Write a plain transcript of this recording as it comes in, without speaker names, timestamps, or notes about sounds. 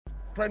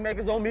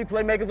Playmakers on me,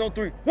 playmakers on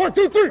three. 1,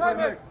 2, 3.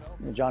 Playmakers.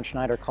 John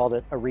Schneider called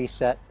it a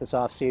reset this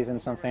offseason.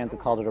 Some fans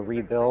have called it a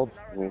rebuild.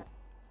 Mm-hmm.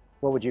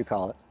 What would you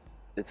call it?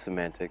 It's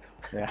semantics.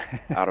 Yeah.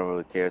 I don't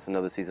really care. It's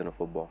another season of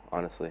football,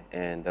 honestly.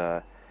 And,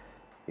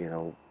 you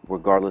know,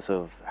 regardless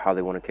of how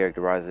they want to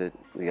characterize it,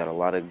 we got a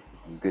lot of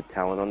good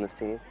talent on this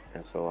team.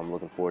 And so I'm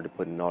looking forward to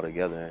putting it all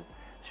together and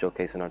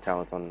showcasing our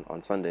talents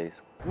on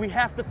Sundays. We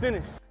have to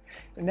finish.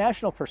 In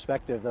national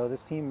perspective, though,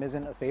 this team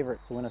isn't a favorite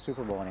to win a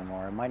Super Bowl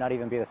anymore. It might not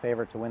even be the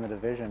favorite to win the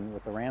division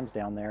with the Rams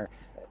down there.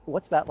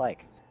 What's that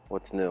like?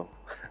 What's new?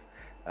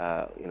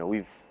 You know,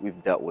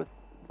 we've dealt with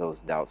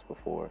those doubts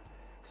before,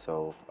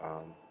 so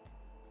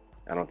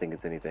I don't think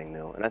it's anything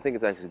new. And I think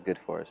it's actually good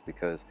for us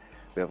because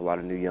we have a lot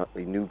of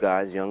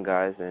young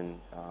guys, and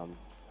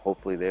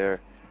hopefully they're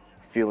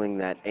feeling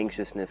that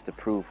anxiousness to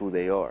prove who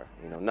they are.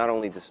 You know, not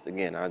only just,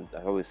 again, I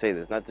always say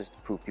this, not just to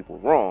prove people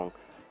wrong,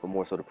 but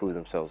more so to prove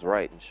themselves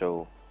right and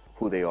show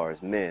who they are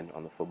as men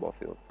on the football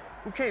field.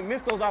 We can't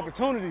miss those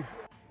opportunities.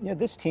 You know,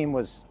 this team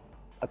was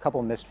a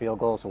couple missed field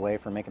goals away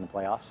from making the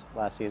playoffs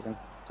last season,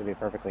 to be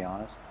perfectly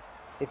honest.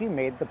 If you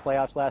made the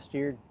playoffs last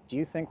year, do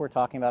you think we're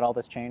talking about all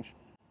this change?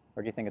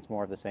 Or do you think it's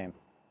more of the same?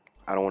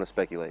 I don't want to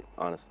speculate,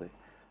 honestly.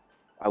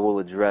 I will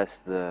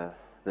address the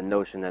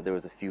notion that there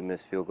was a few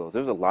missed field goals.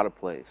 There's a lot of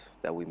plays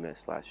that we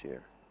missed last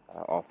year.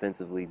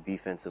 Offensively,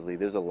 defensively,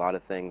 there's a lot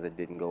of things that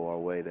didn't go our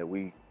way that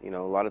a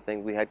lot of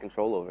things we had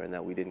control over and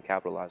that we didn't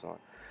capitalize on.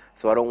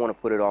 So I don't want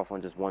to put it off on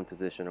just one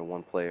position or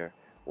one player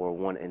or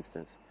one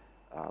instance.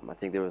 I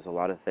think there was a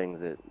lot of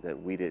things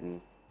that we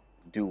didn't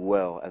do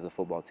well as a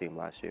football team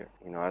last year.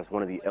 You know, as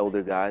one of the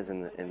elder guys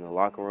in the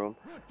locker room,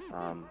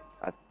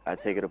 I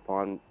take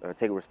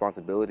a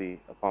responsibility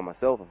upon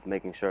myself of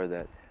making sure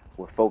that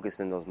we're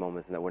focused in those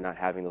moments and that we're not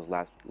having those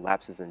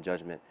lapses in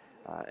judgment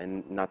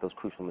and not those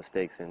crucial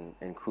mistakes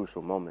in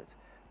crucial moments.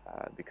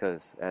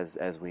 Because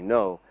as we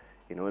know,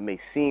 you know, it may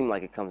seem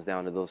like it comes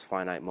down to those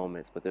finite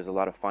moments, but there's a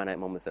lot of finite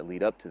moments that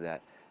lead up to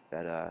that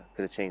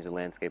could have changed the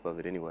landscape of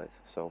it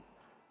anyways. So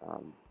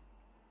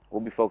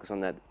we'll be focused on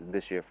that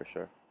this year for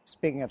sure.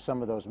 Speaking of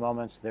some of those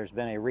moments, there's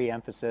been a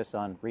re-emphasis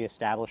on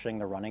reestablishing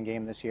the running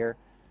game this year.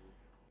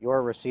 You're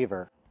a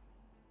receiver,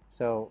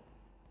 so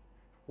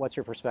what's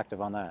your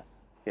perspective on that?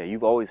 Yeah,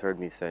 you've always heard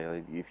me say,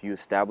 like, if you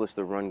establish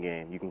the run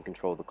game, you can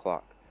control the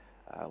clock.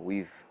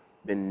 We've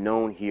been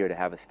known here to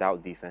have a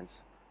stout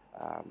defense,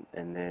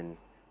 and then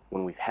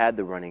when we've had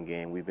the running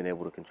game, we've been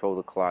able to control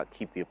the clock,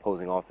 keep the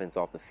opposing offense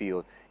off the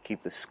field,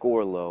 keep the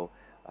score low,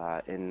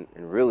 and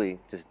really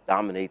just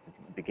dominate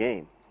the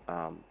game.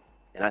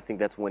 And I think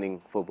that's winning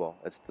football.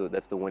 That's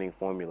the winning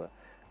formula.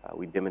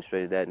 We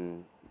demonstrated that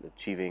in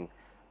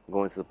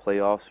going to the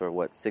playoffs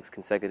for 6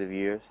 consecutive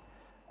years,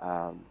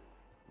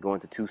 going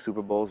to 2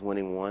 Super Bowls,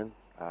 winning 1.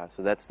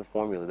 So that's the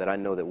formula that I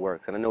know that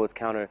works. And I know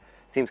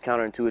seems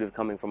counterintuitive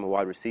coming from a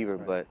wide receiver,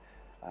 right.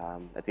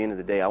 But at the end of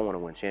the day, I want to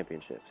win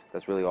championships.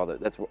 That's really all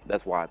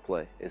that's why I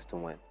play, is to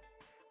win.